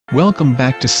Welcome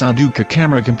back to Saduca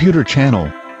Camera Computer Channel.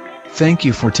 Thank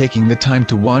you for taking the time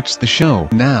to watch the show.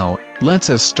 Now, let's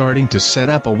us starting to set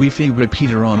up a Wi-Fi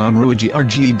repeater on Ruijie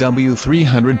RG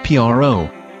EW300 Pro.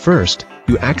 First,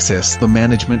 you access the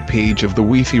management page of the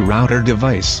Wi-Fi router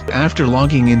device. After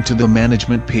logging into the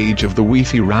management page of the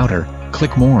Wi-Fi router,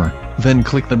 click More, then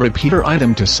click the repeater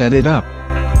item to set it up.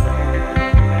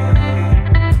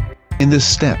 In this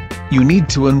step, you need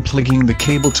to unplugging the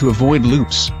cable to avoid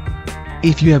loops.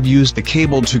 If you have used the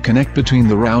cable to connect between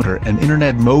the router and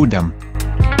internet modem.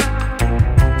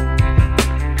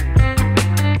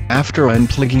 After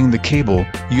unplugging the cable,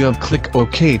 you have click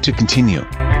OK to continue.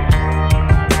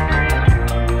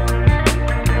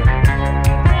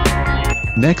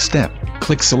 Next step,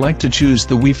 click Select to choose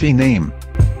the Wi-Fi name.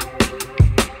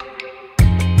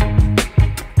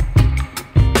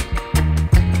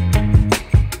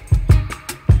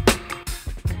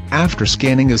 After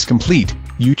scanning is complete,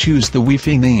 you choose the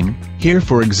Wi-Fi name. Here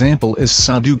for example is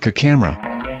Saduca camera.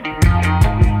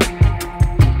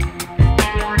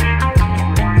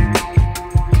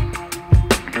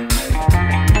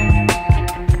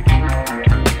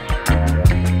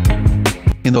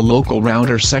 In the local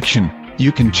router section,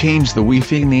 you can change the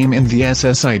Wi-Fi name in the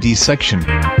SSID section.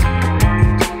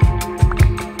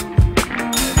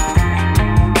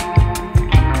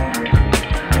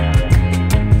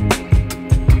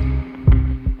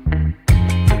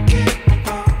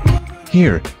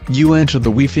 Here, you enter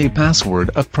the Wi-Fi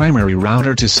password of primary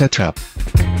router to set up.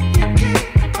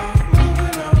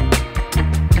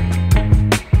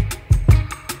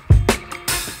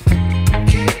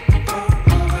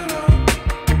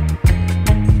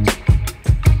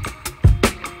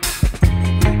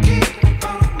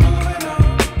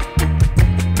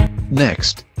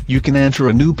 Next, you can enter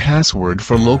a new password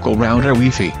for local router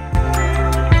Wi-Fi.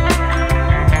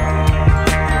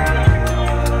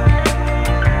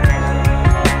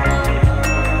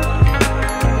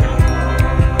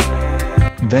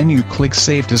 Then you click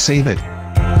Save to save it.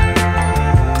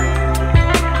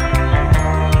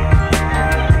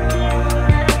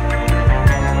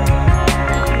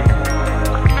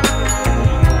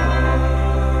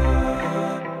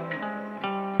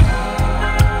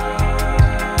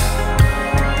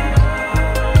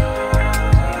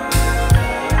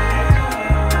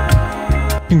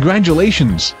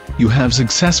 Congratulations, you have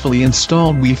successfully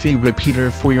installed Wi-Fi repeater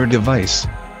for your device.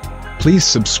 Please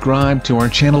subscribe to our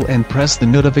channel and press the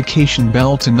notification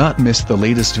bell to not miss the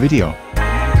latest video.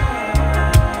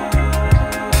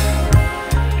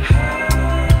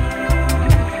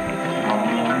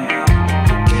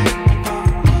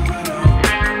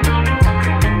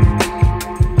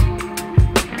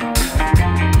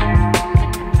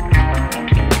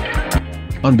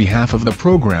 On behalf of the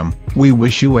program, we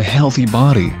wish you a healthy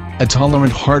body, a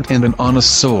tolerant heart and an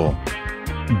honest soul.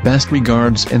 Best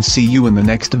regards and see you in the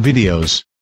next videos.